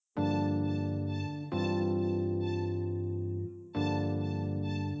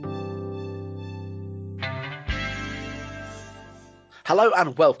Hello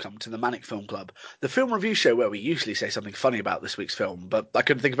and welcome to the ManNic Film Club, the film review show where we usually say something funny about this week's film, but I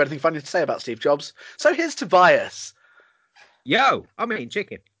couldn't think of anything funny to say about Steve Jobs. So here's Tobias. Yo, I'm eating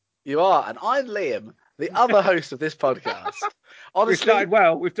chicken. You are, and I'm Liam, the other host of this podcast. We've Honestly, started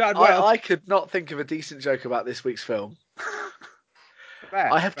well. We've started well. I could not think of a decent joke about this week's film. Fair,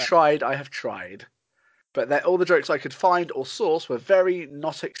 fair. I have tried, but all the jokes I could find or source were very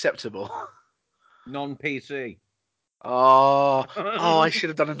not acceptable. Non-PC. I should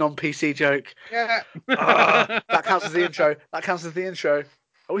have done a non-PC joke. Yeah. That counts as the intro. That counts as the intro.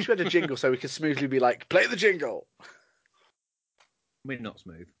 I wish we had a jingle so we could smoothly be like, play the jingle. We're not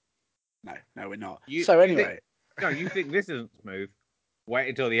smooth. No, we're not. You Anyway. You think this isn't smooth? Wait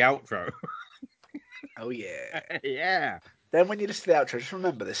until the outro. Oh, yeah. Yeah. Then when you listen to the outro, just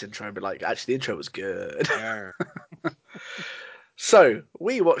remember this intro and be like, actually, the intro was good. Yeah. So,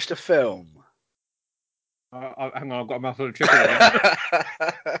 we watched a film. Hang on, I've got a mouthful of chicken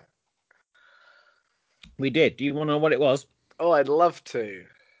again. We did. Do you want to know what it was? Oh, I'd love to.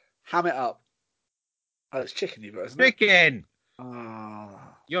 Ham it up. Oh, it's chicken you've got, isn't it? Chicken! Oh.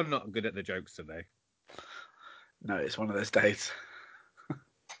 You're not good at the jokes today. No, it's one of those days.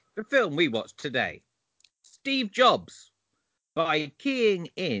 The film we watched today, Steve Jobs. By keying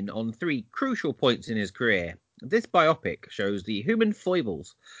in on three crucial points in his career, this biopic shows the human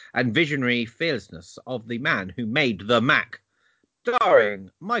foibles and visionary fearlessness of the man who made the Mac. Starring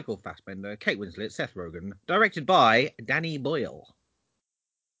Michael Fassbender, Kate Winslet, Seth Rogen. Directed by Danny Boyle.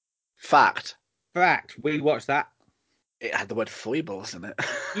 Fact. We watched that. It had the word foibles in it.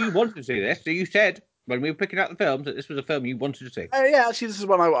 You wanted to see this, so you said when we were picking out the films that this was a film you wanted to see. Oh, yeah, actually, this is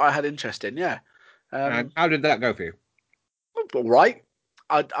one I had interest in, yeah. And how did that go for you? All right.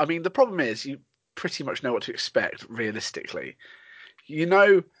 I mean, the problem is you pretty much know what to expect, realistically. You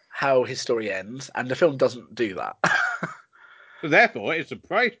know how his story ends, and the film doesn't do that. So therefore, it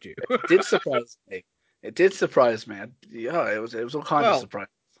surprised you. It did surprise me. It did surprise me. Yeah, it was all kind of surprising.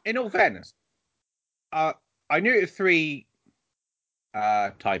 In all fairness, I knew it was three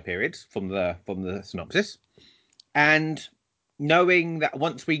time periods from the synopsis, and knowing that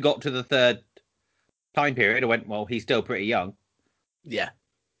once we got to the third time period, I went, well, he's still pretty young. Yeah.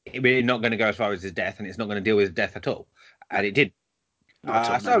 We're not going to go as far as his death, and it's not going to deal with his death at all. And it did.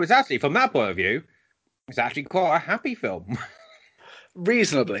 So No. it's actually, from that point of view, it's actually quite a happy film.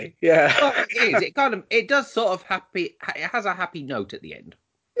 Reasonably, yeah. Well, it is. It does sort of happy. It has a happy note at the end.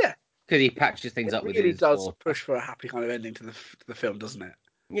 Yeah. Because he patches things up with his. It really does push for a happy kind of ending to the film, doesn't it?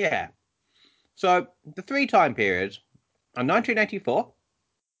 Yeah. So the three time periods are 1984,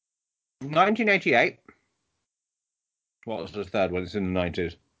 1988. What was the third one? It's in the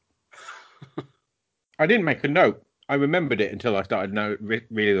 90s. I didn't make a note. I remembered it until I started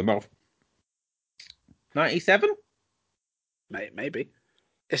reading them off. 97? Maybe.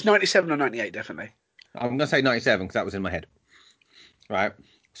 It's 97 or 98, definitely. I'm going to say 97 because that was in my head. Right.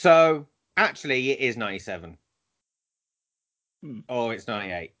 So, actually, it is 97. Or it's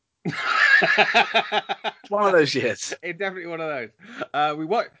 98. It's one of those years. It's definitely one of those. We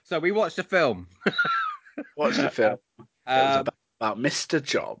watched a film. Watched the film. It was about Mr.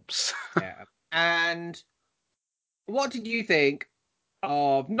 Jobs. Yeah. And what did you think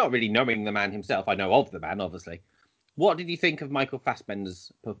of, not really knowing the man himself, I know of the man, obviously. What did you think of Michael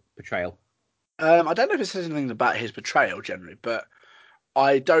Fassbender's portrayal? I don't know if it says anything about his portrayal generally, but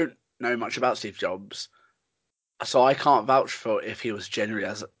I don't know much about Steve Jobs, so I can't vouch for if he was generally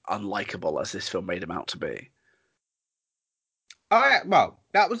as unlikable as this film made him out to be. Well,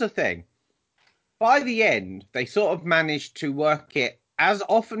 that was the thing. By the end, they sort of managed to work it, as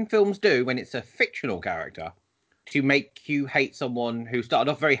often films do when it's a fictional character, to make you hate someone who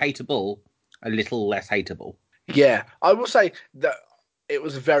started off very hateable, a little less hateable. Yeah, I will say that it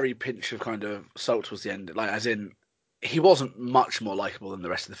was a very pinch of kind of salt towards the end. Like, as in, he wasn't much more likable than the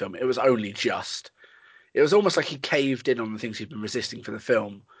rest of the film. It was only just. It was almost like he caved in on the things he'd been resisting for the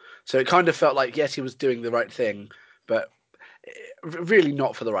film. So it kind of felt like, yes, he was doing the right thing, but really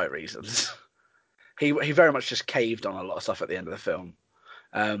not for the right reasons. He very much just caved on a lot of stuff at the end of the film.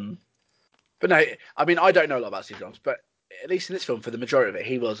 But no, I mean, I don't know a lot about Steve Jobs, but at least in this film, for the majority of it,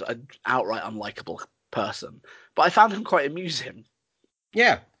 he was an outright unlikable person. But I found him quite amusing.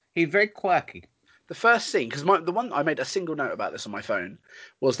 Yeah, he's very quirky. The first scene, because the one I made a single note about this on my phone,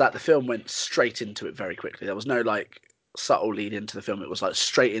 was that the film went straight into it very quickly. There was no like subtle lead into the film. It was like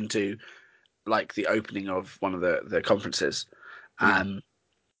straight into like the opening of one of the conferences. And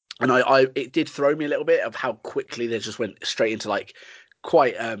it did throw me a little bit of how quickly they just went straight into like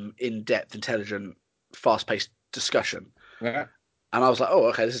quite in-depth, intelligent, fast-paced discussion. Yeah. And I was like, oh,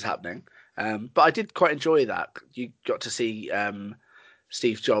 okay, this is happening. But I did quite enjoy that. You got to see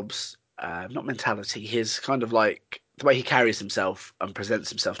Steve Jobs, not mentality, his kind of like the way he carries himself and presents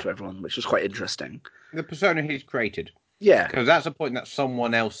himself to everyone, which was quite interesting. The persona he's created, Yeah, because that's a point that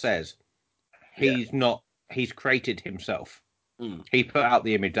someone else says. yeah, He's not. He's created himself. mm, He put out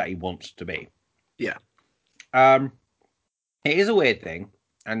the image that he wants to be. yeah, Um, it is a weird thing,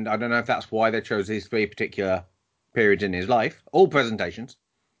 and I don't know if that's why they chose these three particular periods in his life, all presentations.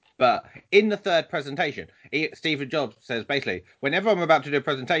 But in the third presentation, Stephen Jobs says basically, whenever I'm about to do a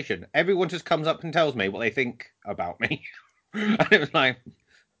presentation, everyone just comes up and tells me what they think about me. And it was like,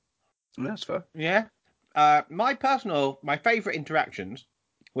 that's fair. yeah. My favorite interactions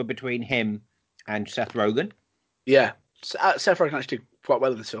were between him and Seth Rogen. Yeah, Seth Rogen actually did quite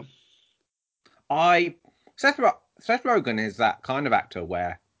well in this film. I Seth Rogen is that kind of actor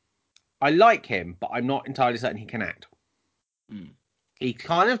where I like him, but I'm not entirely certain he can act. Mm. He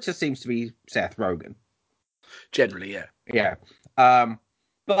kind of just seems to be Seth Rogen. Generally, yeah, Yeah.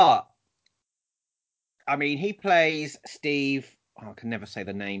 But I mean, he plays Steve. Oh, I can never say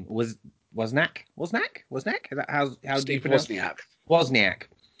the name. Wozniak? Wozniak? Is that how do you Steve pronounce Wozniak. Wozniak?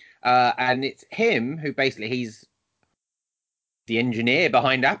 And it's him who basically he's the engineer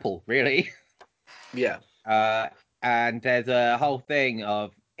behind Apple, really. Yeah, Uh, and there's a whole thing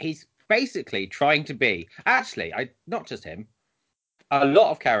of he's basically trying to be. Actually, I not just him. A lot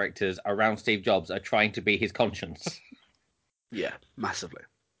of characters around Steve Jobs are trying to be his conscience. yeah, massively.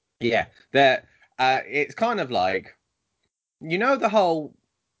 Yeah, it's kind of like the whole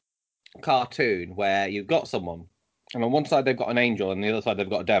cartoon where you've got someone, and on one side they've got an angel, and the other side they've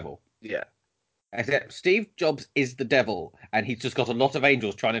got a devil. Yeah, Except Steve Jobs is the devil, and he's just got a lot of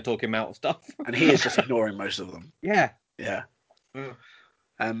angels trying to talk him out of stuff. and he is just ignoring most of them. Yeah. Yeah.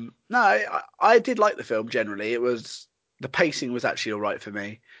 Mm. No, I did like the film generally. It was the pacing was actually all right for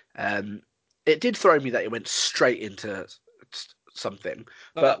me. Um, it did throw me that it went straight into something,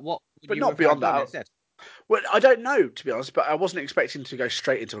 But what would but you not have had beyond done that. instead? Well, I don't know to be honest, but I wasn't expecting to go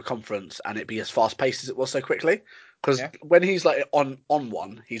straight into a conference and it be as fast paced as it was so quickly. Because Yeah. when he's like on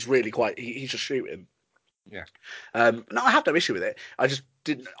one, he's really quite he's just shooting. Yeah. No, I have no issue with it. I just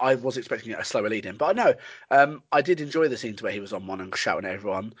didn't. I was expecting a slower lead in, but I know. I did enjoy the scenes where he was on one and shouting at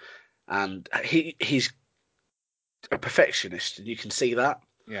everyone, and he's a perfectionist, and you can see that.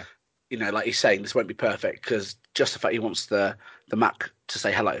 Yeah. You know, like he's saying, this won't be perfect because just the fact he wants the Mac to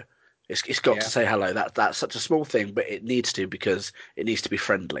say hello, it's got to Yeah. say hello. That's such a small thing, but it needs to because it needs to be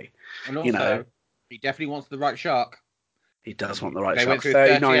friendly. And You know, also, he definitely wants the right shark. he does want the right They went shark. through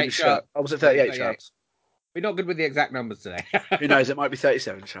 39 38 shark. sharks. Oh, was it Was it 38 38? sharks? We're not good with the exact numbers today. Who knows? It might be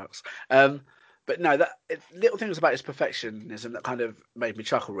 37 sharks. But no, little things about his perfectionism that kind of made me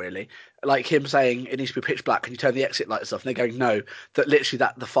chuckle. Really, like him saying it needs to be pitch black. Can you turn the exit lights off? And they're going, no. That literally,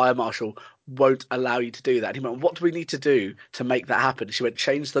 that the fire marshal won't allow you to do that. And he went, what do we need to do to make that happen? She went,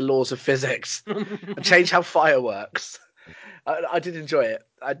 change the laws of physics and change how fire works. I did enjoy it.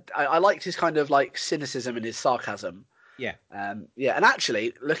 I liked his kind of like cynicism and his sarcasm. Yeah. Yeah, and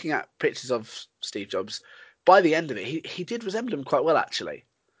actually, looking at pictures of Steve Jobs, by the end of it, he did resemble him quite well, actually.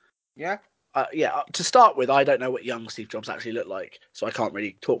 Yeah. Yeah, to start with, I don't know what young Steve Jobs actually looked like, so I can't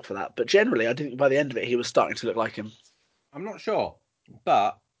really talk for that. But generally, I think by the end of it, he was starting to look like him. I'm not sure,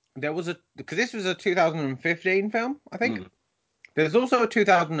 but there was because this was a 2015 film, I think. Mm. There's also a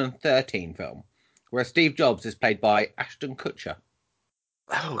 2013 film where Steve Jobs is played by Ashton Kutcher.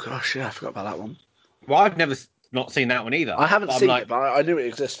 Oh gosh, yeah, I forgot about that one. Well, I've never not seen that one either, I haven't but I'm seen like, it, but I knew it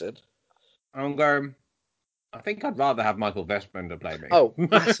existed. I'm going. I think I'd rather have Michael Fassbender play Oh, me.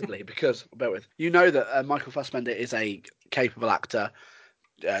 massively, because bear with you know that Michael Fassbender is a capable actor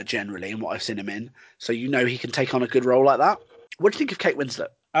generally, in what I've seen him in, so you know he can take on a good role like that. What do you think of Kate Winslet?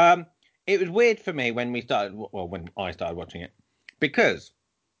 um, it was weird for me when when I started watching it, because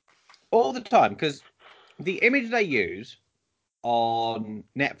all the time, because the image they use on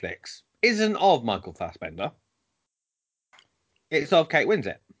Netflix isn't of Michael Fassbender. It's of Kate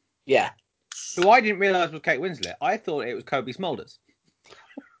Winslet, Yeah, who I didn't realize was Kate Winslet. I thought it was Kobe Smulders.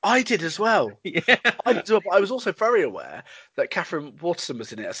 I did as well. Yeah. I did as well, but I was also very aware that Catherine Waterson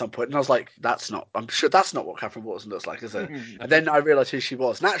was in it at some point, and I was like, "That's not. I'm sure that's not what Catherine Waterson looks like, is it?" And then I realised who she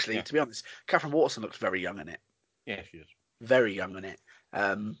was. And actually, Yeah. to be honest, Catherine Waterson looks very young in it. Yeah, she is. Very young in it.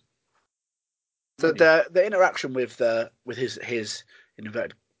 Um, Oh, dear. the interaction with his in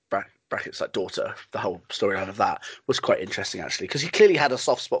inverted brackets like daughter, the whole storyline of that was quite interesting actually, because he clearly had a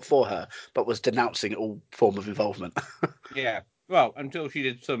soft spot for her, but was denouncing all form of involvement. Yeah. Well, until she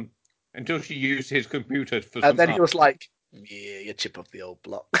used his computer for And some then he art. was like, "Yeah, you chip off the old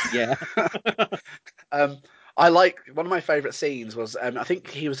block." Yeah. I like one of my favourite scenes was I think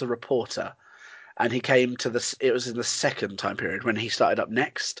he was a reporter, and he came to this. It was in the second time period when he started up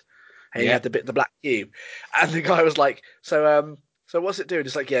next, and he Yeah. had the black cube, and the guy was like, so what's it doing?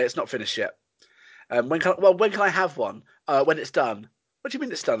 It's like, yeah, it's not finished yet. When can I have one? When it's done. What do you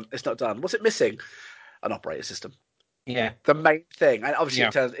mean it's done? It's not done. What's it missing? An operating system. Yeah. The main thing, and obviously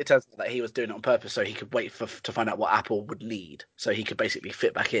Yeah. it turns out that he was doing it on purpose so he could wait to find out what Apple would need, so he could basically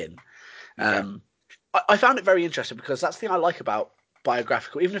fit back in. Okay. I found it very interesting because that's the thing I like about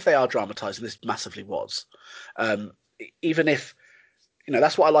biographical, even if they are dramatized, and this massively was. Um, Even if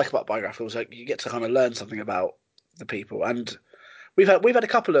that's what I like about biographical, like you get to kind of learn something about the people, and we've had a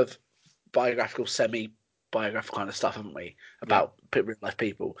couple of biographical, semi-biographical kind of stuff, haven't we, Yeah. about real life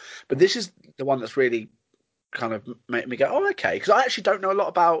people? But this is the one that's really kind of made me go, oh, okay, because I actually don't know a lot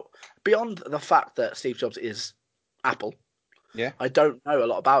about beyond the fact that Steve Jobs is Apple. Yeah. I don't know a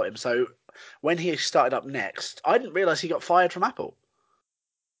lot about him, so when he started up next, I didn't realize he got fired from Apple.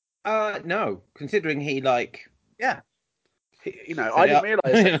 No, considering he like Yeah, set I it didn't up.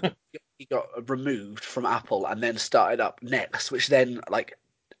 realize that he got removed from Apple and then started up next, which then like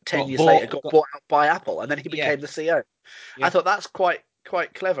 10 years later got Got bought out by Apple, and then he yeah. became the CEO. I Yeah. thought that's quite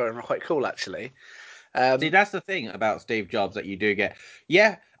clever and quite cool, actually. See, Um, that's the thing about Steve Jobs that you do get.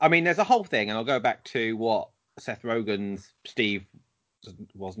 Yeah, I mean, there's a whole thing, and I'll go back to what Seth Rogen's Steve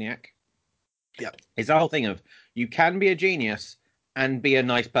Wozniak. yeah, It's the whole thing of you can be a genius and be a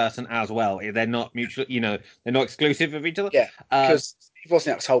nice person as well. They're not mutual, they're not exclusive of each other. yeah, Uh, because Steve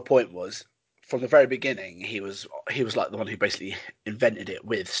Wozniak's whole point was from the very beginning he was like the one who basically invented it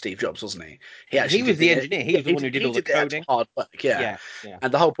with Steve Jobs, wasn't he? He he actually was did the the engineer. He yeah, was the one who did he all the did the actual coding. hard work, yeah. Yeah, yeah.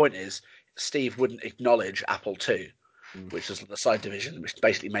 And the whole point is Steve wouldn't acknowledge Apple II, Mm, which was the side division which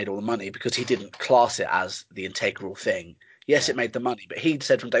basically made all the money because he didn't class it as the integral thing. Yes, yeah, it made the money, but he'd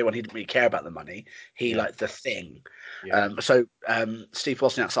said from day one he didn't really care about the money. He yeah, liked the thing. yeah, So Steve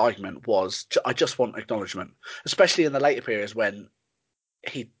Wozniak's argument was, I just want acknowledgement, especially in the later periods when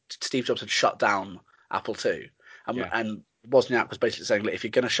Steve Jobs had shut down Apple II, yeah. and Wozniak was basically saying, look, if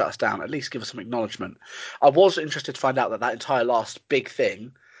you're going to shut us down, at least give us some acknowledgement. I was interested to find out that entire last big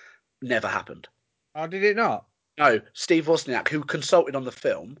thing never happened. Oh, did it not? No, Steve Wozniak, who consulted on the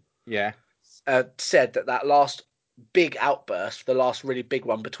film, Yeah. said that last big outburst, the last really big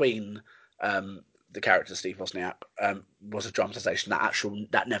one between the character Steve Wozniak, was a dramatization.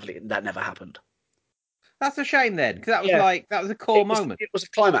 That never happened. That's a shame then, because Yeah, that was a core it was moment. it was a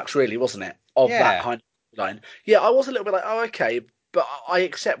climax, really, wasn't it, of that Yeah. kind of line? Yeah, I was a little bit like, oh, okay, but I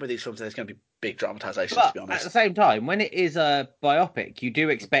accept with these films there's going to be big dramatizations, to But be at the honest. same time, when it is a biopic, you do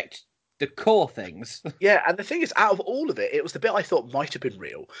expect the core things. Yeah, and the thing is, out of all of it, it was the bit I thought might have been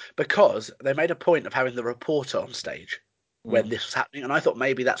real because they made a point of having the reporter on stage when Mm, this was happening, and I thought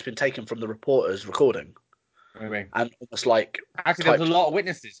maybe that's been taken from the reporter's recording maybe. and almost like Actually, there was a typed. lot of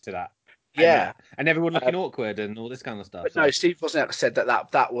witnesses to that, Yeah, and everyone looking um, awkward and all this kind of stuff. but no, So, Steve Wozniak said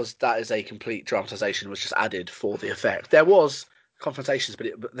that is a complete dramatization, was just added for the effect. There was confrontations, but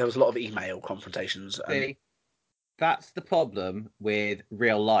there was a lot of email confrontations, and see, that's the problem with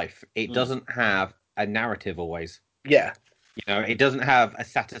real life. It mm, doesn't have a narrative always. yeah, It doesn't have a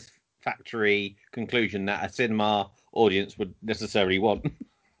satisfactory conclusion that a cinema audience would necessarily want.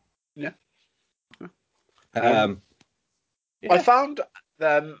 yeah. Um, um, I yeah. found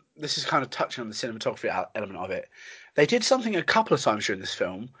this is kind of touching on the cinematography element of it. They did something a couple of times during this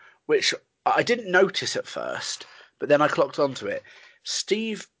film, which I didn't notice at first, but then I clocked onto it.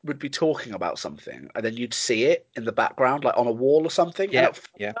 Steve would be talking about something, and then you'd see it in the background, like on a wall or something. And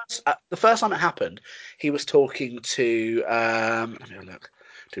Yeah. Yeah. the first time it happened, he was talking to let me have a look,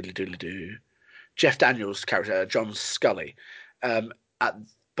 doodly doodly doo, Jeff Daniels' character, John Scully, at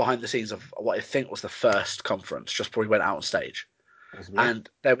behind the scenes of what I think was the first conference, just before he went out on stage. Possibly. And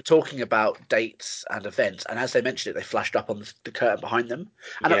they were talking about dates and events, and as they mentioned it, they flashed up on the curtain behind them.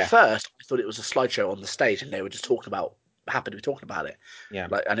 And at Yeah. first, I thought it was a slideshow on the stage, and they were just talking about, happened to be talking about it, Yeah.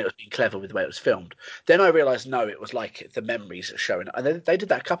 like, and it was being clever with the way it was filmed. Then I realised, no, it was like the memories showing, and they did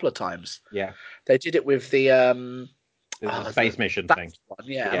that a couple of times. Yeah. They did it with the There's a the space mission that thing. one,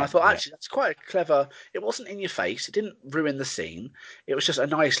 yeah. And I Yeah. thought Yeah. actually that's quite a clever. It wasn't in your face. It didn't ruin the scene. It was just a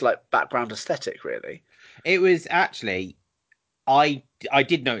nice like background aesthetic, really. It was actually I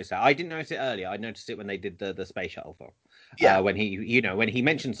did notice that. I didn't notice it earlier. I noticed it when they did the space shuttle film. Yeah, When he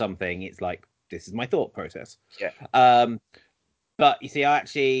mentioned something, it's like this is my thought process. yeah. Um, but you see, I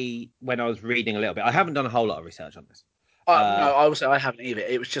actually when I was reading a little bit, I haven't done a whole lot of research on this. No, Uh, I will say I haven't either.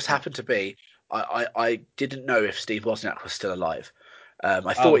 It was just happened to be. I didn't know if Steve Wozniak was still alive. I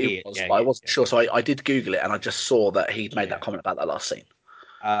oh, thought he was, yeah, but I yeah, wasn't yeah, sure. So I did Google it, and I just saw that he'd made that yeah. comment about that last scene.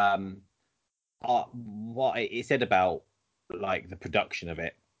 What it said about like the production of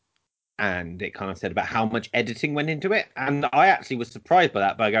it and it kind of said about how much editing went into it. And I actually was surprised by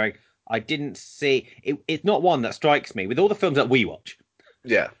that, by going, I didn't see it. It's not one that strikes me with all the films that we watch.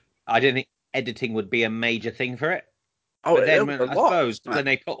 Yeah. I didn't think editing would be a major thing for it. Oh, But then it was when a I lot, suppose wasn't when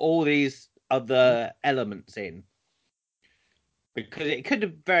they put all these other elements in, because it could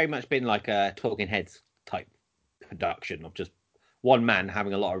have very much been like a Talking Heads type production of just one man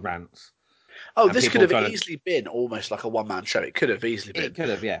having a lot of rants Oh, and this could people have trying to. easily been almost like a one-man show. It could have easily It been. could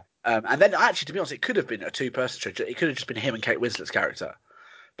have, yeah, And then, actually, to be honest, it could have been a two-person show. It could have just been him and Kate Winslet's character,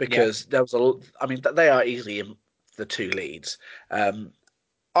 yeah, because there was a. I mean, they are easily the two leads. Um,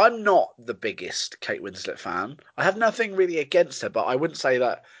 I'm not the biggest Kate Winslet fan. I have nothing really against her, but I wouldn't say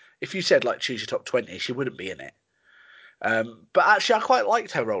that if you said like choose your top 20, she wouldn't be in it. But actually, I quite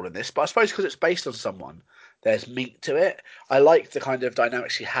liked her role in this. But I suppose because it's based on someone, there's meat to it. I liked the kind of dynamic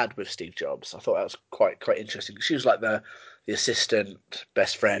she had with Steve Jobs. I thought that was quite interesting. She was like the assistant,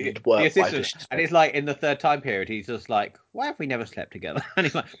 best friend, the work wife, as assistant, she and said. it's like in the third time period, he's just like, "Why have we never slept together?" And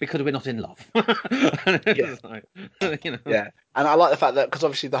he's like, "Because we're not in love." And Yeah, it's like, you know, yeah. And I like the fact that because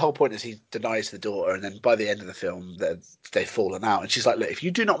obviously the whole point is he denies the daughter, and then by the end of the film, they've fallen out, and she's like, "Look, if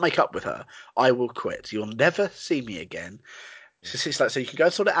you do not make up with her, I will quit. You'll never see me again." So it's like, so you can go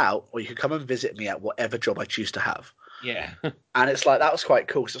sort it out, or you can come and visit me at whatever job I choose to have. yeah, And it's like that was quite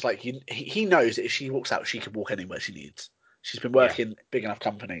cool. So it's like he knows that if she walks out, she can walk anywhere she needs. She's been yeah, working big enough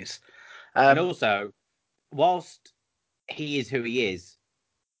companies. and Um, also, whilst he is who he is,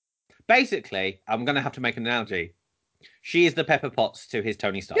 basically, I'm going to have to make an analogy. She is the Pepper Potts to his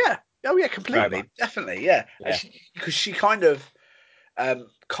Tony Stark. yeah, oh yeah, Very completely, much. definitely, yeah. Yeah, Because she kind of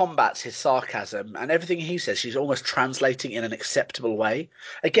combats his sarcasm and everything he says. She's almost translating in an acceptable way.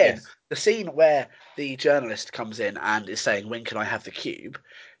 Again, yes, the scene where the journalist comes in and is saying, "When can I have the cube?"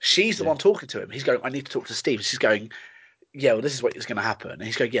 She's the yeah, one talking to him. He's going, "I need to talk to Steve." She's going, "Yeah, well, this is what is going to happen." And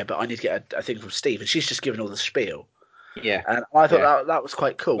he's going, "Yeah, but I need to get a thing from Steve." And she's just giving all the spiel. yeah, And I thought yeah. that was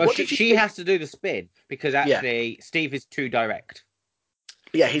quite cool. Well, What she did you she think? has to do the spin because Yeah, actually Steve is too direct.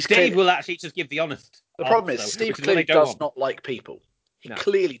 yeah, he's Steve clearly. will actually just give the honest The problem is answer, Steve which is what clearly they don't does want. not like people. He No.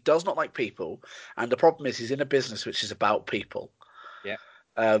 clearly does not like people, and the problem is he's in a business which is about people. Yeah.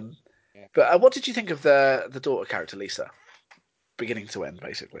 Um, Yeah. but what did you think of the daughter character Lisa, beginning to end,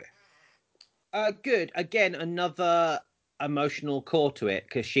 basically? Good. Again, another emotional core to it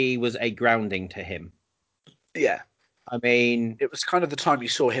because she was a grounding to him. Yeah, I mean, it was kind of the time you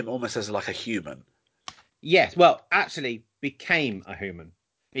saw him almost as like a human. yes, well, actually became a human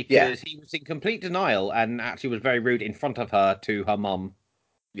Yeah, because he was in complete denial and actually was very rude in front of her to her mum.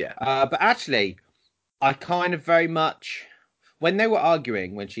 yeah, But actually, I kind of very much when they were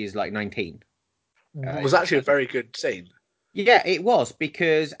arguing when she's like 19 was in the actually a first. very good scene. Yeah, it was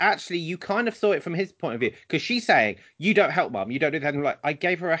because actually you kind of saw it from his point of view because she's saying you don't help mum, you don't do that. And like I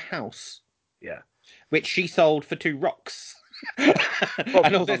gave her a house Yeah, which she sold for 2 rocks, and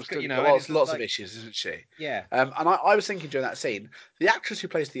problem all was this, obviously and it's just lots of like issues, isn't she? yeah, And I was thinking during that scene, the actress who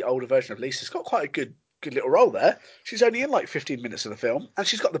plays the older version of Lisa's got quite a good little role there. She's only in like 15 minutes of the film, and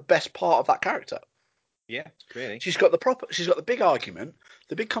she's got the best part of that character. yeah, really, She's got the big argument,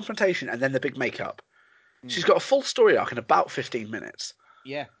 the big confrontation, and then the big makeup. mm. She's got a full story arc in about 15 minutes.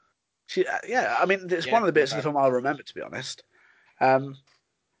 Yeah, Yeah, I mean, it's one yeah, of the not bits of the bad. film I'll remember, to be honest. Um,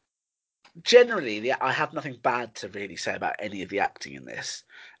 Generally, I have nothing bad to really say about any of the acting in this.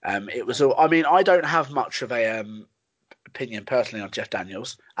 It was all. I mean, I don't have much of a opinion personally on Jeff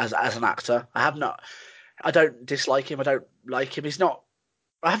Daniels as an actor. I have not. I don't dislike him. I don't like him. He's not.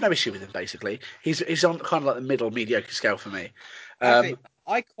 I have no issue with him. Basically, he's on kind of like the middle mediocre scale for me. Um, Actually,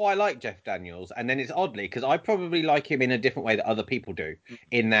 I quite like Jeff Daniels, and then it's oddly because I probably like him in a different way that other people do.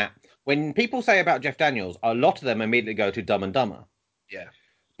 In that, when people say about Jeff Daniels, a lot of them immediately go to Dumb and Dumber. yeah.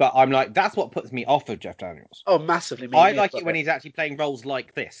 But I'm like, that's what puts me off of Jeff Daniels. Oh, massively. I Me as like it when well. he's actually playing roles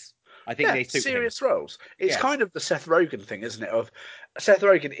like this. I think Yeah, they suit him. serious roles. It's Yeah, kind of the Seth Rogen thing, isn't it? Of Seth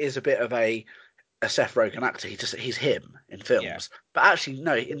Rogen is a bit of a Seth Rogen actor. He's him in yeah, films, but actually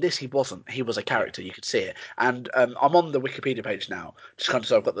no, in this he wasn't. He was a yeah, character. You could see it. And I'm on the Wikipedia page now, just kind of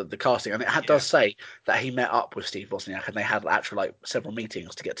so I've got the casting, and yeah, does say that he met up with Steve Wozniak, and they had actual like several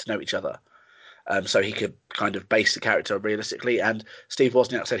meetings to get to know each other. So he could kind of base the character realistically. And Steve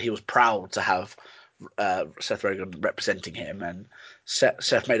Wozniak said he was proud to have Seth Rogen representing him, and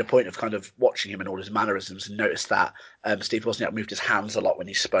Seth made a point of kind of watching him and all his mannerisms, and noticed that Steve Wozniak moved his hands a lot when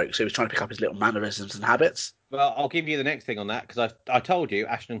he spoke, so he was trying to pick up his little mannerisms and habits. Well, I'll give you the next thing on that because I told you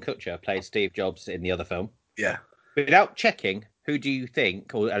Ashton Kutcher played Steve Jobs in the other film. Yeah, Without checking, who do you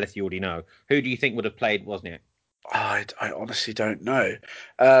think, or unless you already know, who do you think would have played Wozniak? I honestly don't know.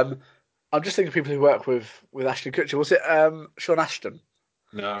 I'm just thinking of people who work with Ashton Kutcher. Was it Sean Ashton?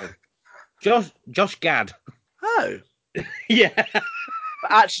 No. Josh Gad. Oh, Yeah. but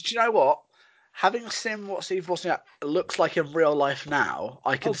actually, do you know what? Having seen what Steve Wozniak looks like in real life now,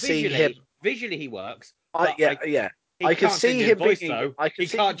 I Oh, can see him. visually he works, I but yeah yeah. he I can can't change see his him being. voice though. I can He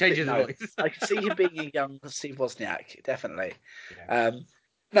see can't him. change his No, voice. I can see him being a young Steve Wozniak. Definitely. Yeah.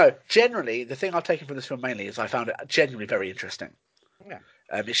 No, generally, the thing I've taken from this film mainly is I found it genuinely very interesting. Yeah.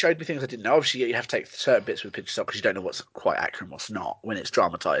 It showed me things I didn't know. Obviously, you have to take certain bits with a pinch of salt because you don't know what's quite accurate and what's not when it's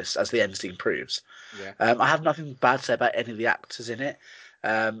dramatized, as the end scene proves. Yeah. I have nothing bad to say about any of the actors in it.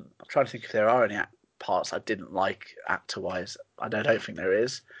 I'm trying to think if there are any parts I didn't like actor-wise. I don't think there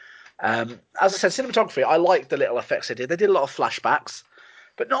is. As I said, cinematography, I liked the little effects they did. They did a lot of flashbacks,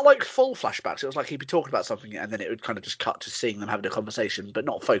 but not like full flashbacks. It was like he'd be talking about something and then it would kind of just cut to seeing them having a conversation, but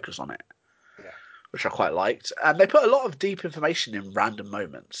not focus on it, Yeah. which I quite liked. And they put a lot of deep information in random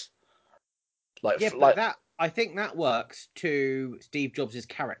moments. Yeah, but that I think that works to Steve Jobs'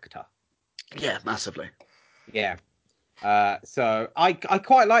 character. Yeah, massively. Yeah. So I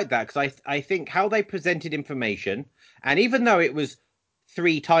quite like that because I think how they presented information, and even though it was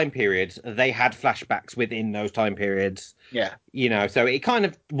 3 time periods, they had flashbacks within those time periods. Yeah. So it kind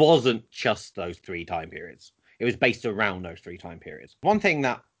of wasn't just those 3 time periods. It was based around those 3 time periods. One thing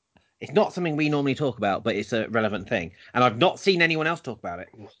that it's not something we normally talk about, but it's a relevant thing, and I've not seen anyone else talk about it,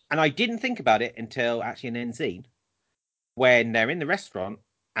 and I didn't think about it until actually an end scene when they're in the restaurant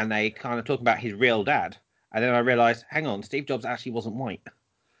and they kind of talk about his real dad. And then I realized, hang on, Steve Jobs actually wasn't white.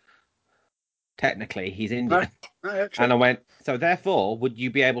 Technically, he's No, Indian. no, yeah, And true. I went, so therefore, would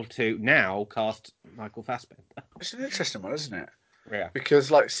you be able to now cast Michael Fassbender? It's an interesting one, isn't it? Yeah. Because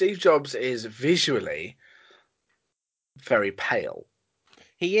like Steve Jobs is visually very pale,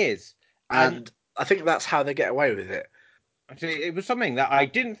 He is. And and I think that's how they get away with it. actually, it was something that I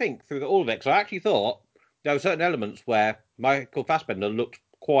didn't think through all of it, because I actually thought there were certain elements where Michael Fassbender looked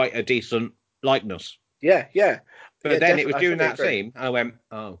quite a decent likeness. Yeah, yeah, yeah. But then it was Definitely, I during fully that agree. scene, and I went,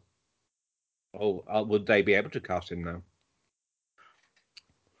 would they be able to cast him now?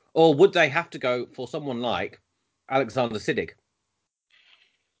 Or would they have to go for someone like Alexander Siddig?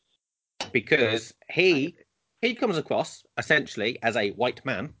 Because he comes across essentially as a white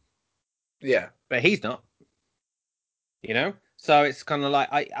man, Yeah, but he's not. So it's kind of like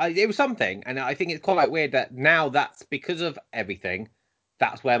it was something, and I think it's quite weird that now that's because of everything.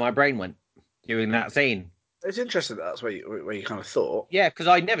 That's where my brain went during that scene. it's interesting that that's where you kind of thought. Yeah, because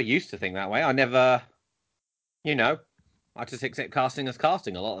I never used to think that way. I never, you know, I just accept casting as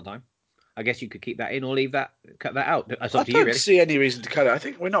casting a lot of the time. I guess you could keep that in or cut that out. It's I up to you, don't really. see any reason to cut it. I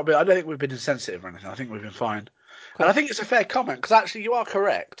think we're not. I don't think we've been insensitive or anything. I think we've been fine, and I Cool. think it's a fair comment because actually you are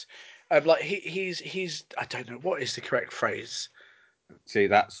correct. Like he's. I don't know what is the correct phrase. See,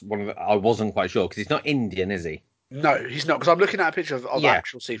 that's one of the. I wasn't quite sure because he's not Indian, is he? No, he's not because I'm looking at a picture of Yeah.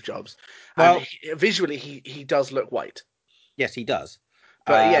 actual Steve Jobs, and Well, visually he does look white. yes, he does.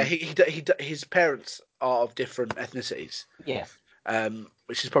 But yeah, Um, his parents are of different ethnicities, yes.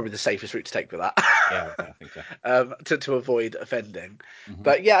 which is probably the safest route to take for that, Yeah, I think so. to avoid offending. Hmm.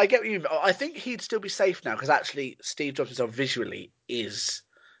 But yeah, I get what you mean. I think he'd still be safe now because actually Steve Jobs himself visually is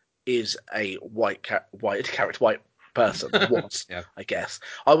a white character, white person was, Yeah. I guess.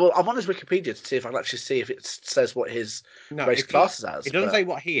 I'm on his Wikipedia to see if I can actually see if it says what his No, race classes as. it doesn't But say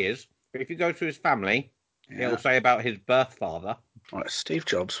what he is, but if you go to his family, it'll yeah, say about his birth father. right. Steve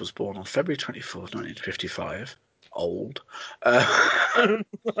Jobs was born on February 24th, 1955. Old. Uh,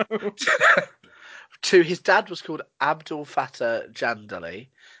 to his dad was called Abdul Fattah Jandali,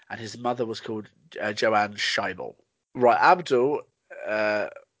 and his mother was called Joanne Scheibel. Right, Abdul. Uh,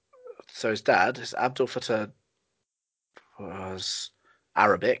 so his dad, his Abdul Fattah, was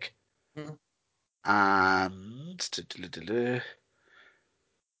Arabic, and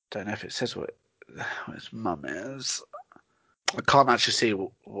don't know if it says what his mum is. I can't actually see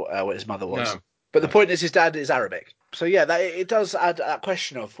what his mother was. No, But the no. point is, his dad is Arabic. So yeah, that it does add that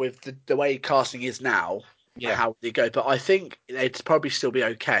question of with the way casting is now, Yeah, how they go. But I think it'd probably still be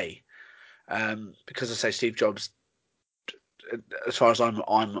okay because I say Steve Jobs, as far as I'm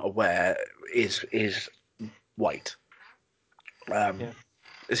aware, is white. Um, yeah,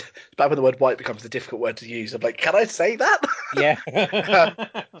 it's back when the word white becomes the difficult word to use. I'm like, can I say that? yeah.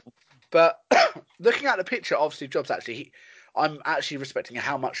 But looking at the picture of Steve Jobs, actually, I'm actually respecting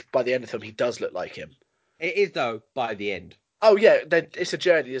how much by the end of the film he does look like him. It is though by the end. Oh yeah, it's a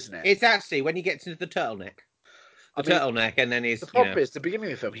journey, isn't it? It's actually when he gets into I the mean, turtleneck, and then the he's problem is the beginning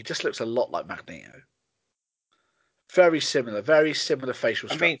of the film. He just looks a lot like Magneto. Very similar facial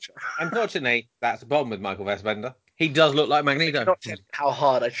I mean, structure. unfortunately, that's the problem with Michael Fassbender. He does look like I Magneto. cannot tell you how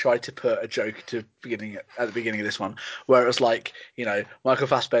hard I tried to put a joke at the beginning of this one, where it was like, Michael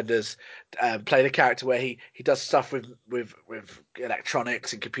Fassbender's played a character where he does stuff with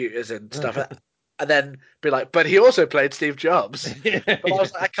electronics and computers and stuff, and then be like, but he also played Steve Jobs. But I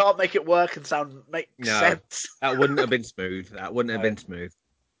was like, I can't make it work and make No, sense. that wouldn't have been smooth. That wouldn't have been smooth.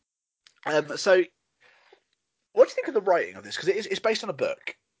 So, what do you think of the writing of this? Because it's based on a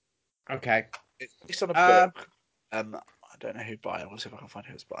book. Okay. It's based on a book. I don't know who by it. Let's see if I can find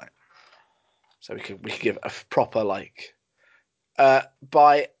who it's by. So we can give a proper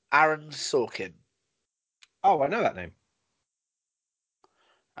by Aaron Sorkin. Oh, I know that name.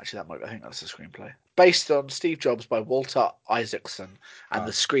 Actually, I think that's the screenplay. Based on Steve Jobs by Walter Isaacson, and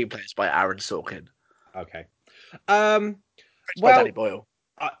the screenplay is by Aaron Sorkin. Okay. By Danny Boyle.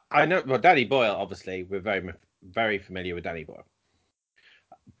 I know. Well, Danny Boyle, obviously, we're very, very familiar with Danny Boyle.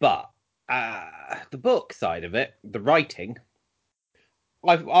 But the book side of it, the writing,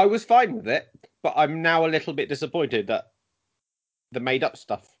 I was fine with it, but I'm now a little bit disappointed that the made up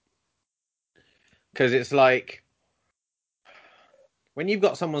stuff. Because it's like, when you've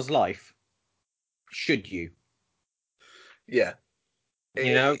got someone's life, should you? Yeah.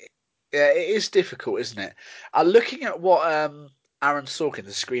 You know? Yeah, it is difficult, isn't it? Looking at what Aaron Sorkin,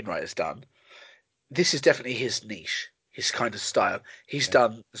 the screenwriter, has done, this is definitely his niche, his kind of style. He's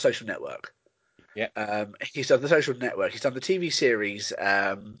done The Social Network. Yeah. He's done The Social Network. He's done the TV series.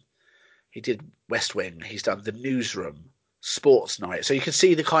 He did West Wing. He's done The Newsroom, Sports Night. So you can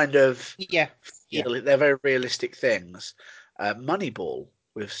see the kind of feel. They're very realistic things. Moneyball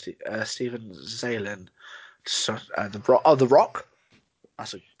with Steven Zalen. So, The Rock.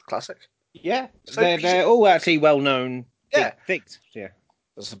 That's a classic. Yeah, So they're all actually well known things. Yeah,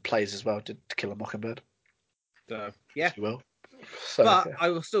 there's some plays as well. Did To Kill a Mockingbird. So yeah, well. So, but I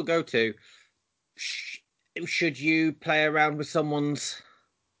will still go to. Should you play around with someone's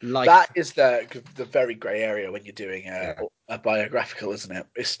life? That is the very grey area when you're doing a biographical, isn't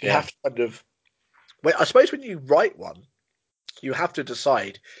it? You have to kind of. Well, I suppose when you write one, you have to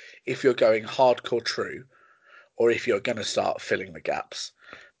decide if you're going hardcore true, or if you're going to start filling the gaps.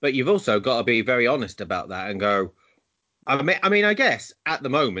 But you've also got to be very honest about that and go. I mean, I guess at the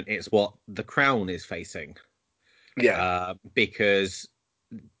moment it's what The Crown is facing. Yeah. Because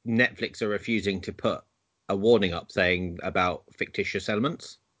Netflix are refusing to put a warning up saying about fictitious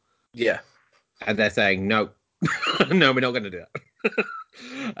elements. Yeah. And they're saying no, no, we're not going to do that.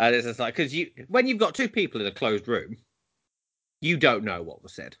 And it's just like because when you've got two people in a closed room, you don't know what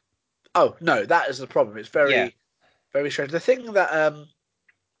was said. Oh no, that is the problem. It's very, very strange. The thing that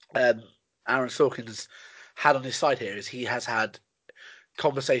Aaron Sorkin has had on his side here is he has had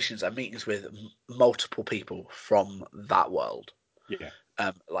conversations and meetings with multiple people from that world. Yeah.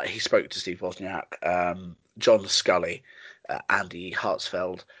 Like he spoke to Steve Wozniak, John Scully, Andy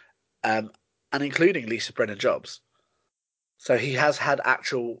Hartsfeld, and including Lisa Brennan Jobs. So he has had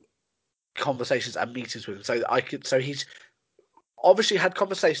actual conversations and meetings with them. So he's obviously had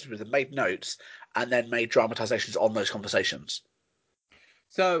conversations with them, made notes, and then made dramatizations on those conversations.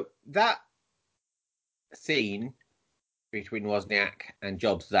 So that scene between Wozniak and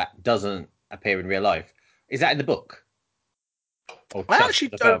Jobs that doesn't appear in real life, is that in the book? Or I just actually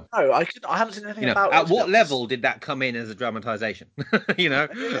the don't film? know. I haven't seen anything about it. At what level did that come in as a dramatization? Yeah,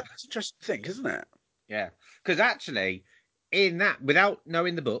 it's an interesting thing, isn't it? Yeah, because actually, in that, without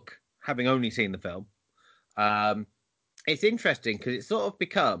knowing the book, having only seen the film, it's interesting because it sort of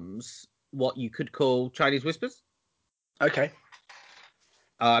becomes what you could call Chinese whispers. Okay.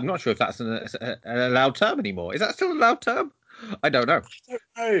 I'm not sure if that's an allowed term anymore. Is that still an allowed term? I don't know.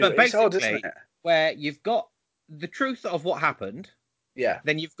 I don't know. But It's odd, isn't basically, it? where you've got the truth of what happened, Yeah.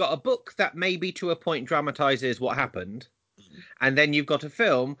 then you've got a book that maybe to a point dramatizes what happened, and then you've got a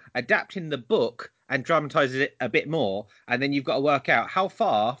film adapting the book and dramatizes it a bit more, and then you've got to work out how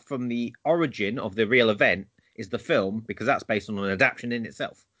far from the origin of the real event is the film, because that's based on an adaptation in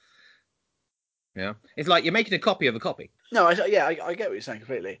itself. Yeah, it's like you're making a copy of a copy. No, I get what you're saying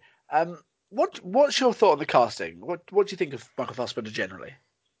completely. What's your thought on the casting? What do you think of Michael Fassbender generally?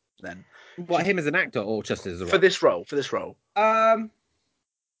 Then, What, him as an actor or just as a for role? this role, for this role. I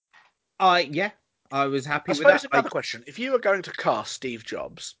was happy I with that. suppose another question: if you were going to cast Steve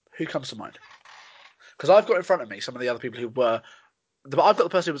Jobs, who comes to mind? Because I've got in front of me some of the other people who were. I've got the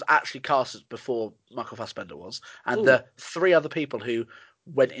person who was actually cast before Michael Fassbender was, and the three other people who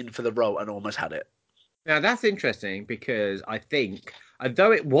went in for the role and almost had it. Now that's interesting because I think,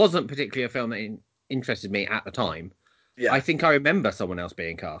 although it wasn't particularly a film that interested me at the time, Yeah. I think I remember someone else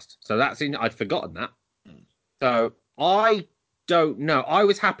being cast. So I'd forgotten that. So I don't know. I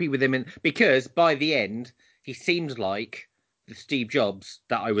was happy with him because by the end he seems like the Steve Jobs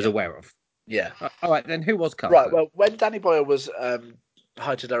that I was Yeah. aware of. Yeah. All right, then who was cast Right. then? Well, when Danny Boyle was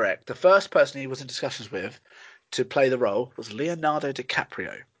hired to direct, the first person he was in discussions with to play the role was Leonardo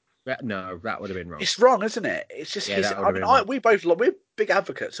DiCaprio. No, that would have been wrong. It's wrong, isn't it? It's just Yeah, he's. that would I have mean, been wrong. we're big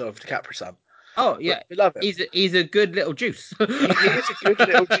advocates of DiCaprio, son. Oh yeah, We love him. he's a good little juice. He is a good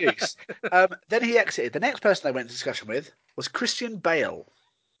little juice. Then he exited. The next person they went into discussion with was Christian Bale.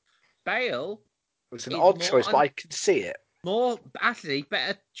 Bale It was an is odd choice, but I can see it. more actually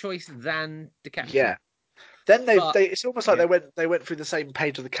better choice than DiCaprio. Yeah. Then But it's almost like yeah. they went through the same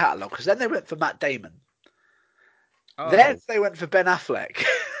page of the catalogue because then they went for Matt Damon. Then Oh they went for Ben Affleck.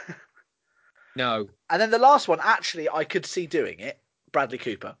 no, And then the last one, actually, I could see doing it. Bradley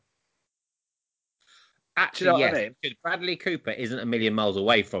Cooper. Do you actually know what yes, I mean? because Bradley Cooper isn't a million miles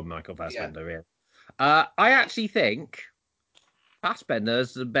away from Michael Yeah. Fassbender. Really. I actually think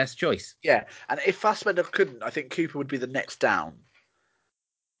Fassbender's the best choice. Yeah. And if Fassbender couldn't, I think Cooper would be the next down.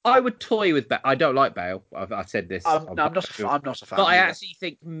 I would toy with Bale. I don't like Bale. I've said this on No, podcast, I'm not a but fan I either. actually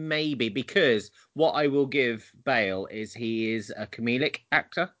think maybe because what I will give Bale is he is a comedic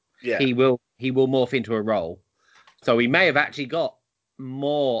actor. Yeah. He will morph into a role, so he may have actually got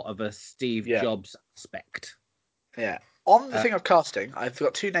more of a Steve Yeah. Jobs aspect. Yeah. On the Uh, thing of casting, I've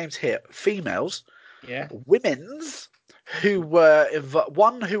got two names here: females, yeah, women's, who were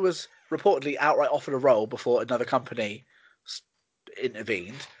one who was reportedly outright offered a role before another company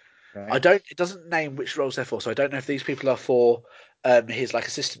intervened. I right. don't. It doesn't name which roles they're for, so I don't know if these people are for his like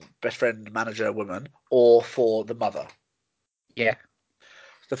assistant, best friend, manager, woman, or for the mother. Yeah,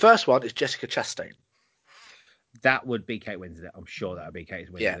 The first one is Jessica Chastain. that would be Kate Winslet. I'm sure that would be Kate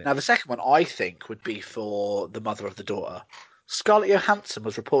Yeah. Winslet. Now the second one I think would be for the mother of the daughter. Scarlett Johansson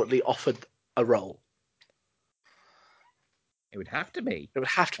was reportedly offered a role. It would have to be. It would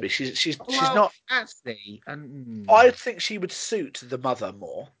have to be. She's Well, not. actually, I think she would suit the mother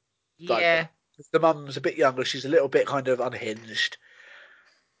more. Like yeah, the mum's a bit younger. She's a little bit kind of unhinged.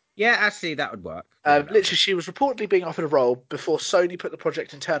 yeah, actually, that would work. Yeah, that would Literally, work. she was reportedly being offered a role before Sony put the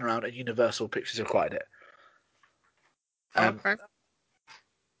project in turnaround and Universal Pictures acquired it. Um, Okay.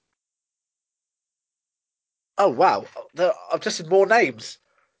 oh wow, I've just seen more names.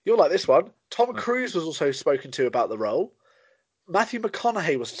 You'll like this one. Tom Cruise was also spoken to about the role. Matthew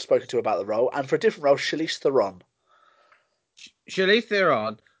McConaughey was spoken to about the role, and for a different role, Charlize Theron. Charlize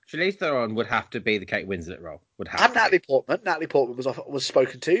Theron. Charlize Theron would have to be the Kate Winslet role. Would have And to be. Natalie Portman. Natalie Portman was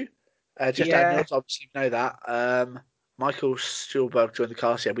spoken to. Jeff Yeah. Daniels, obviously know that. Michael Stuhlbarg joined the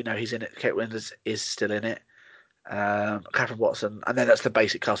cast. Yeah, we know he's in it. Kate Winslet is still in it. Catherine Watson, and then that's the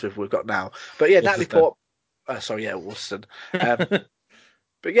basic cast we've got now. But yeah, What's Natalie this then? Portman. Sorry, yeah, Watson. Um,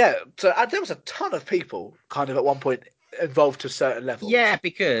 but yeah, so there was a ton of people kind of at one point involved to certain levels. Yeah,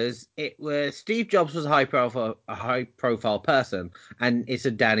 because it was Steve Jobs was a high profile person, and it's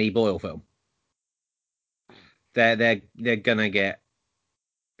a Danny Boyle film. They're gonna get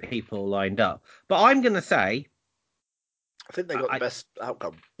people lined up, but I'm gonna say, I think they got the I best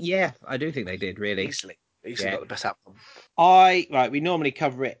outcome yeah, I do think they did really. easily Yeah, got the best outcome. we normally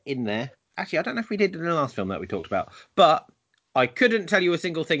cover it in there. Actually, I don't know if we did in the last film that we talked about, but I couldn't tell you a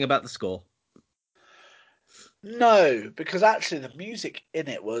single thing about the score. No, because actually the music in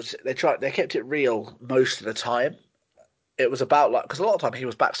it was they kept it real most of the time. It was about like because a lot of time he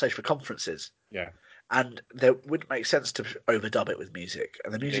was backstage for conferences, Yeah, and there wouldn't make sense to overdub it with music,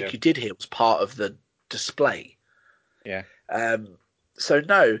 and the yeah, music you did hear was part of the display. yeah, Um, so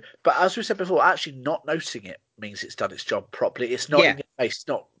no, but as we said before, actually not noticing it means it's done its job properly. It's not yeah. in your face, it's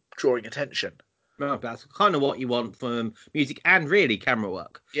not drawing attention. No, that's kind of what you want from music and really camera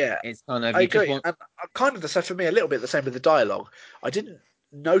work. Yeah, It's kind of I you just agree, want. and kind of the same for me. A little bit the same with the dialogue. I didn't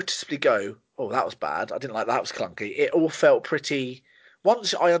noticeably go, "Oh, that was bad." I didn't like that. That was clunky. It all felt pretty.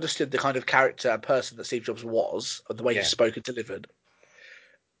 Once I understood the kind of character and person that Steve Jobs was, and the way he Yeah, spoke and delivered,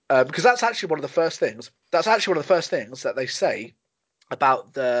 because that's actually one of the first things. That's actually one of the first things that they say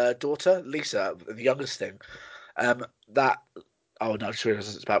about the daughter, Lisa, the youngest thing. That oh no, I just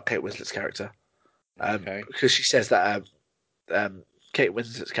realised it's about Kate Winslet's character. okay. Because she says that Kate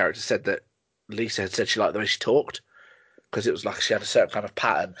Winslet's character said that Lisa had said she liked the way she talked because it was like she had a certain kind of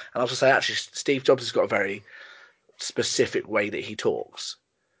pattern. And I was going to say, actually, Steve Jobs has got a very specific way that he talks.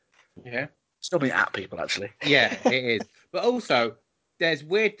 Yeah. It's normally at people, actually. Yeah, it is. But also, there's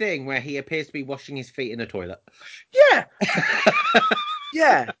weird thing where he appears to be washing his feet in a toilet. Yeah,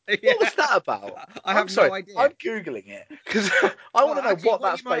 yeah. Yeah, What was that about? I I'm have sorry. no idea. I'm googling it because I Well, want to know actually, what what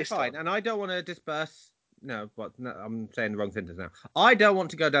you that's might based find, on. and I don't want to disperse. No, what? No, I'm saying the wrong sentence now. I don't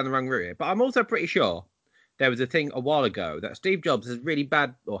want to go down the wrong route here, but I'm also pretty sure there was a thing a while ago that Steve Jobs has really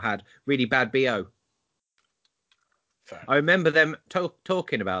bad or had really bad BO. Fair I enough. remember them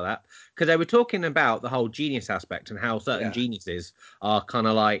talking about that because they were talking about the whole genius aspect and how certain Yeah. geniuses are kind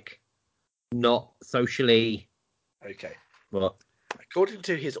of like not socially. Okay. What? According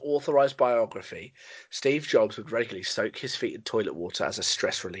to his authorized biography, Steve Jobs would regularly soak his feet in toilet water as a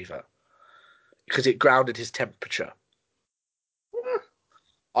stress reliever because it grounded his temperature.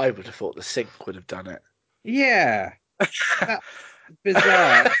 I would have thought the sink would have done it. Yeah, that's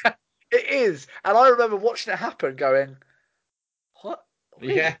bizarre. It is. And I remember watching it happen going, what are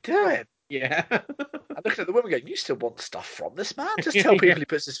you Yeah, doing? yeah, And looking at the woman going, you still want stuff from this man? Just tell yeah, people he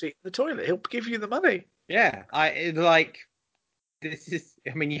puts his feet in the toilet. He'll give you the money. yeah. It's like this is.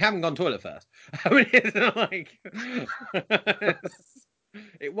 I mean, you haven't gone toilet first. I mean, it's not like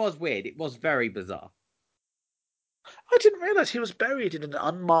it was weird. It was very bizarre. I didn't realise he was buried in an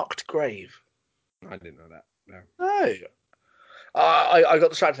unmarked grave. I didn't know that. No. No. I got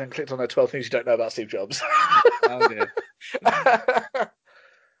distracted and clicked on the 12 things you don't know about Steve Jobs. Oh dear.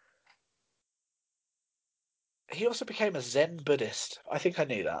 He also became a Zen Buddhist. I think I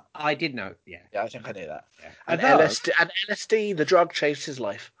knew that. I did know. Yeah, Yeah, I think I knew that. yeah. And Although, LSD, the drug, changed his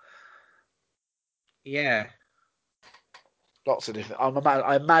life. yeah, Lots of different.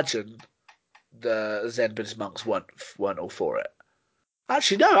 I imagine the Zen Buddhist monks weren't all for it.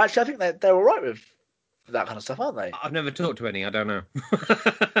 Actually, no. Actually, I think they're all right with that kind of stuff, aren't they? I've never talked to any. I don't know.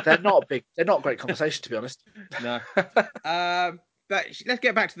 They're not big. They're not great conversation, to be honest. No. But let's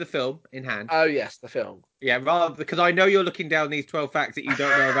get back to the film in hand. Oh yes, the film. Yeah, rather because I know you're looking down these 12 facts that you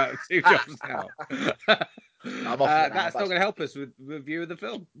don't know about Steve Jobs now. I'm off it now. That's not going to help us with review of the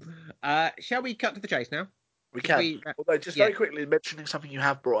film. Shall we cut to the chase now? We 'Cause can. Although, just yeah, very quickly mentioning something you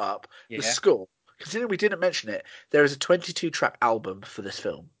have brought up, the yeah. score. Considering we didn't mention it, there is a 22-track album for this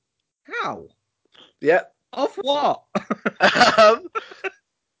film. How? Yeah. Of what? um,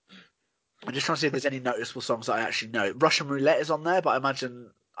 I'm just trying to see if there's any noticeable songs that I actually know. Russian Roulette is on there, but I imagine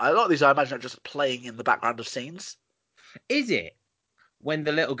a lot of these I imagine are just playing in the background of scenes. Is it when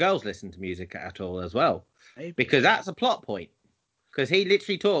the little girls listen to music at all as well? Maybe. Because that's a plot point. Because he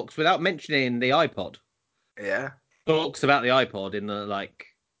literally talks without mentioning the iPod. Yeah. Talks about the iPod in the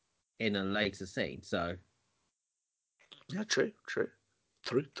in a later scene. So Yeah, true. True.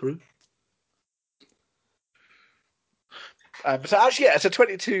 So actually, yeah, it's a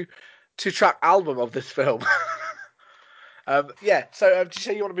 22-track album of this film. Yeah. So, do you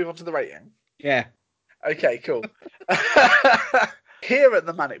say you want to move on to the rating? yeah, Okay, cool. Here at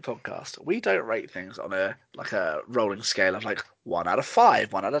the ManNic podcast, we don't rate things on a rolling scale of like 1 out of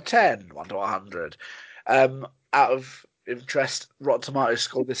 5, 1 out of 10, 1 to 100. Out of interest, Rotten Tomatoes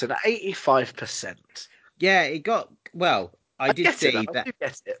scored this an 85%. yeah. It got well. I I did get it, though. see I that. do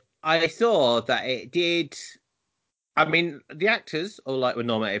get it. I saw that it did. I mean, the actors all were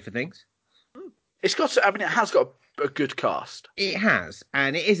nominated for things. It's got. I mean, it has got a good cast. It has,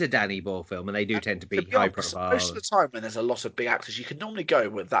 and it is a Danny Boyle film, and they do And tend to to be be high honest, most profile. of the time when there's a lot of big actors, you can normally go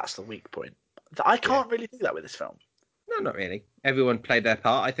with that's the weak point. I Yeah. can't really do that with this film. No, not really. Everyone played their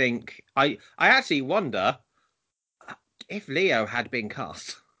part. I think. I actually wonder if Leo had been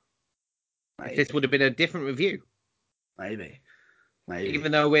cast, if this would Maybe, have been a different review. maybe, maybe.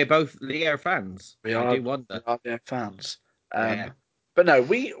 Even though we're both Leo fans, We I are do wonder. their fans. Yeah. But no,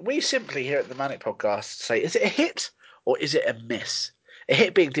 we simply here at the ManNic podcast say, is it a hit or is it a miss? A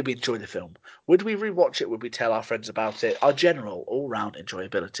hit being, did we enjoy the film? Would we rewatch it? Would we tell our friends about it? Our general all-round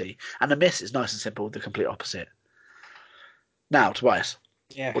enjoyability. And a miss is nice and simple, the complete opposite. Now, Tobias,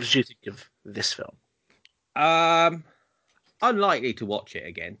 Yeah. what did you think of this film? Um, unlikely to watch it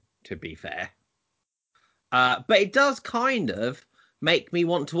again, to be fair. But it does kind of make me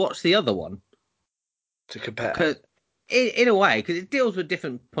want to watch the other one. To compare. Cause in a way, because it deals with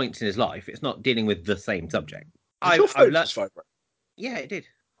different points in his life. It's not dealing with the same subject. Did your I've phone learned. just vibrate? Yeah, it did.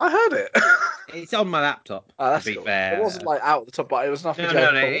 I heard it. It's on my laptop. Oh, To that's be cool. It wasn't fair. like out at the top, but it was enough for No, going,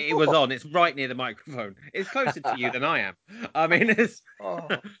 no, no. It was oh. on. It's right near the microphone. It's closer to you than I am. I mean, it's. Oh.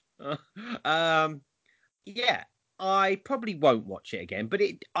 um, yeah. I probably won't watch it again, but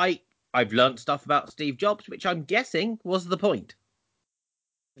I've learned stuff about Steve Jobs, which I'm guessing was the point.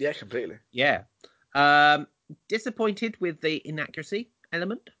 Yeah, completely. Yeah. Disappointed with the inaccuracy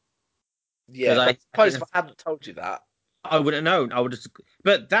element because Yeah, but I in suppose if I hadn't told you that, I wouldn't have known. I would have,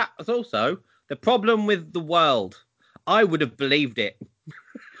 but that was also the problem with the world. I would have believed it,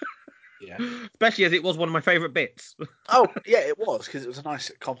 yeah. especially as it was one of my favourite bits. Oh, yeah, it was because it was a nice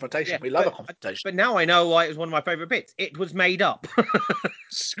confrontation. Yeah, We love a confrontation. but now I know why it was one of my favourite bits. It was made up.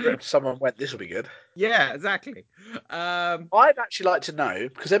 Script. Someone went, this will be good. Yeah, exactly. I'd actually like to know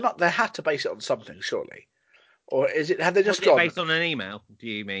because they had to base it on something, surely. Or is it? Have they Was just it gone? based on an email? Do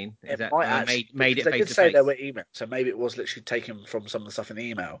you mean? Is It that might and they actually made because it they face did to say there face? were emails, so maybe it was literally taken from some of the stuff in the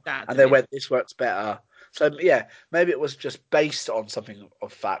email, That's and a they bit. went, "This works better." So yeah, maybe it was just based on something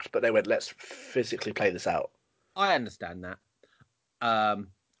of fact, but they went, "Let's physically play this out." I understand that. Um,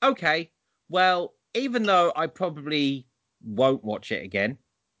 okay. Well, even though I probably won't watch it again,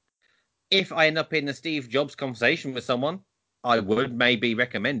 if I end up in a Steve Jobs conversation with someone, I would maybe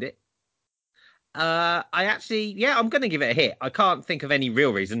recommend it. I actually, yeah, I'm going to give it a hit. I can't think of any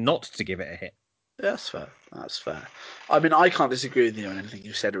real reason not to give it a hit. That's fair. That's fair. I mean, I can't disagree with you on anything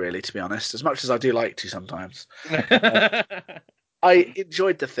you said, really, to be honest. As much as I do like to sometimes, uh, I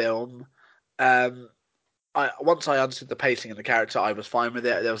enjoyed the film. Um, once I understood the pacing and the character, I was fine with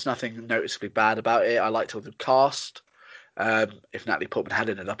it. There was nothing noticeably bad about it. I liked all the cast. If Natalie Portman had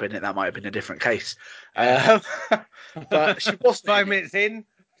ended up in it, that might have been a different case. Yeah. Um, but she wasn't in Five it. minutes in,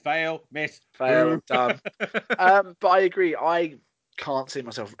 fail, miss, Fail, boo. done. But I agree. I can't see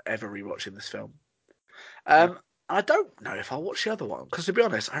myself ever rewatching this film. No. I don't know if I'll watch the other one because, to be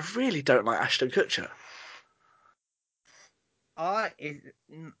honest, I really don't like Ashton Kutcher. I is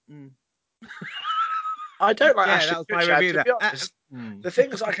mm, mm. I don't like Yeah, Ashton that was my Kutcher. And review. to That be honest, mm. the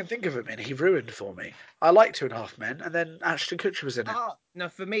things I can think of him in, he ruined for me. I like Two and a Half Men, and then Ashton Kutcher was in it. No,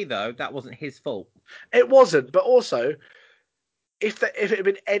 for me though, that wasn't his fault. It wasn't, but also, if it had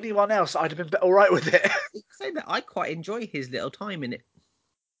been anyone else, I'd have been all right with it. Say that I quite enjoy his little time in it.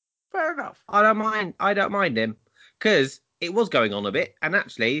 Fair enough. I don't mind. I don't mind him because it was going on a bit, and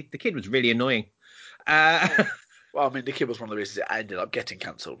actually, the kid was really annoying. Uh, Well, I mean, the kid was one of the reasons it ended up getting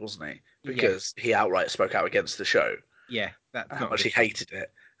cancelled, wasn't he? yeah, Because he outright spoke out against the show yeah, that's and how not a much he good start. hated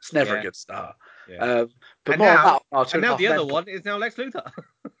it. It's never a Yeah, good start. yeah. Um, but And more on that now, on our Two and and a now Half the other Men. one is now Lex Luthor.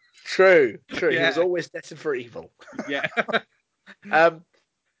 True, true. He was Yeah, always destined for evil. yeah. Um,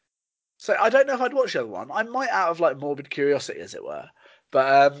 so I don't know if I'd watch the other one. I might out of like morbid curiosity, as it were.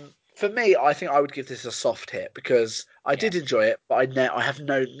 But for me, I think I would give this a soft hit because I Yeah. did enjoy it, but I have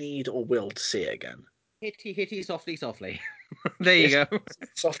no need or will to see it again. Hitty, hitty, softly, softly. There you It's go.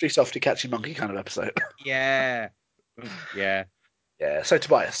 softy, softy, catchy monkey kind of episode. Yeah, yeah, Yeah. So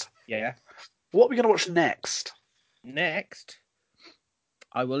Tobias, yeah. what are we going to watch next? Next,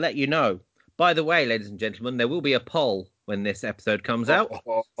 I will let you know. By the way, ladies and gentlemen, there will be a poll when this episode comes Oh, out.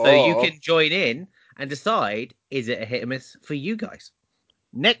 oh, oh, So you oh. can join in and decide is it a hit or miss for you guys.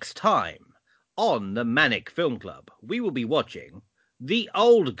 Next time on the ManNic Film Club, we will be watching The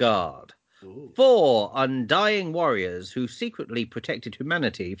Old Guard. Ooh. Four undying warriors who secretly protected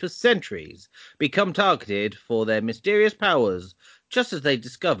humanity for centuries become targeted for their mysterious powers just as they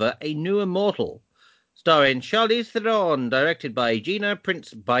discover a new immortal. Starring Charlize Theron, directed by Gina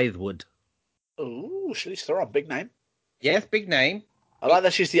Prince Bythewood. Ooh, Charlize Theron, big name. Yes, big name. I like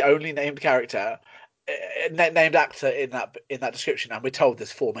that she's the only named character, named actor in that description, and we're told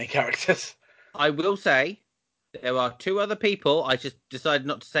there's four main characters. I will say there are two other people. I just decided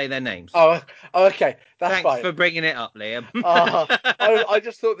not to say their names. Oh, okay, that's Thanks fine. for bringing it up, Liam. I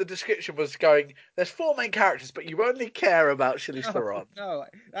just thought the description was going. There's four main characters, but you only care about Charlize No, Theron. no,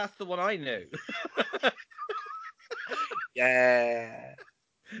 that's the one I knew. Yeah,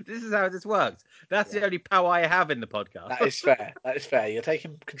 This is how this works. That's the yeah, only power I have in the that podcast. is fair. That is fair. You're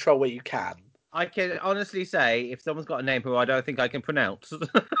taking control where you can. I can honestly say if someone's got a name who I don't think I can pronounce,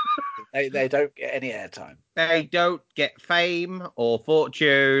 They don't get any airtime. they don't get fame or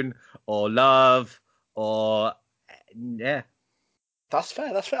fortune or love or yeah. That's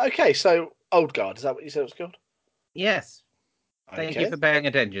fair. That's fair. Okay, so Old Guard, is that what you said it was called? Yes. Thank you Okay, for paying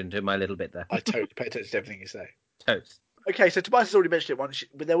attention to my little bit there. I totally pay attention to everything you say. Toast. Okay, so Tobias has already mentioned it once,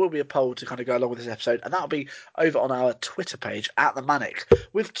 but there will be a poll to kind of go along with this episode, and that'll be over on our Twitter page at the ManNic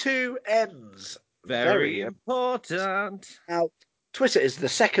with two N's. Very Very important. now. Twitter is the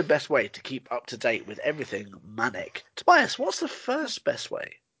second best way to keep up to date with everything ManNic. Tobias, what's the first best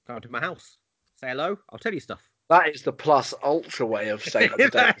way? Come to my house. Say hello. I'll tell you stuff. That is the plus ultra way of staying up to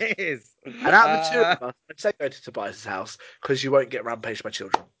date. That is. And out of the two of us, I'd say go to Tobias's house because you won't get rampaged by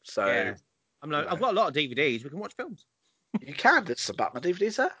children. So Yeah. I've got a lot of DVDs. We can watch films. you can. There's some Batman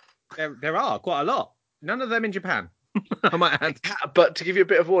DVDs there. There are quite a lot. None of them in Japan. I might add. But to give you a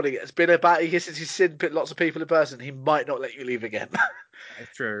bit of warning, it's been about a year since he's seen lots of people in person. He might not let you leave again.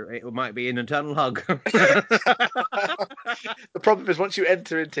 It's true. It might be an eternal hug. The problem is once you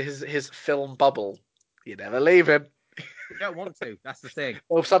enter into his film bubble, you never leave him. We don't want to. That's the thing.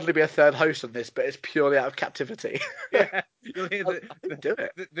 There'll suddenly be a third host on this, but it's purely out of captivity. Yeah, you'll hear I think do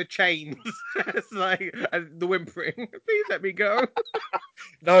it. the chains, it's like and the whimpering. Please let me go.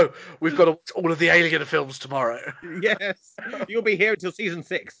 No, we've got to watch all of the Alien films tomorrow. Yes, you'll be here until season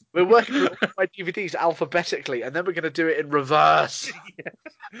 6. We're working through all my DVDs alphabetically, and then we're going to do it in reverse.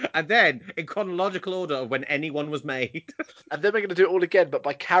 And then in chronological order of when anyone was made. And then we're going to do it all again, but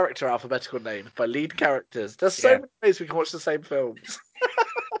by character alphabetical names, by lead characters. There's so Yeah. many ways we can watch the same films.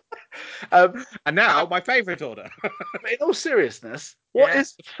 um, And now my favourite order. but in all seriousness, what Yeah.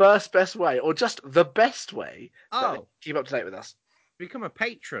 is the first best way, or just the best way, that Oh, keep up to date with us? become a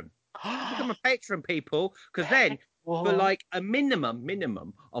patron. Become a patron, people, because then for What? like a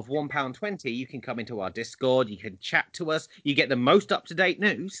minimum of £1.20, you can come into our Discord, you can chat to us, you get the most up to date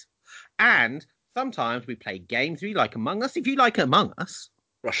news, and sometimes we play games. We like Among Us. If you like Among Us,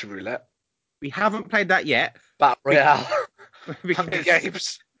 Russian roulette, we haven't played that yet Battle Royale, Hunger because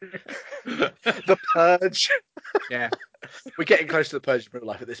Games, The Purge. yeah, We're getting close to the Purge in real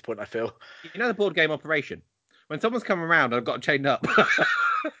life at this point, I feel. you know the board game Operation. When someone's come around, I've got chained up.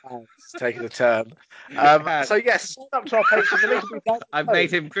 It's taking a turn. So yes, sign up to our Patreon. The link will be down I've below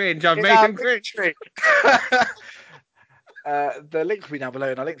made him cringe. I've in made our him link cringe. tree. The link will be down below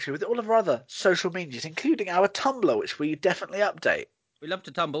in our link tree with all of our other social medias, including our Tumblr, which we definitely update. We love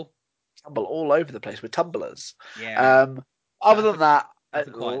to tumble. Tumble all over the place. We're tumblers. Yeah, Other than that, that's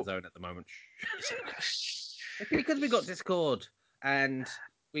a quiet zone at the moment. It's because we got Discord and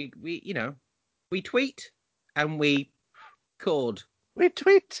we we tweet and we cord. we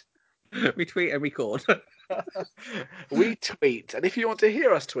tweet. We tweet and we cord. We tweet, and if you want to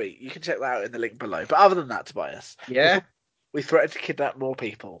hear us tweet, you can check that out in the link below. But other than that, Tobias, Yeah. we threaten to kidnap more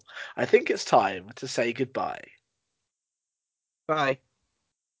people. I think it's time to say goodbye. Bye.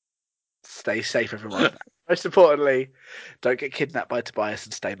 Stay safe, everyone. Most importantly, don't get kidnapped by Tobias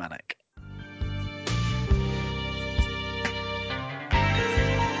and stay manic.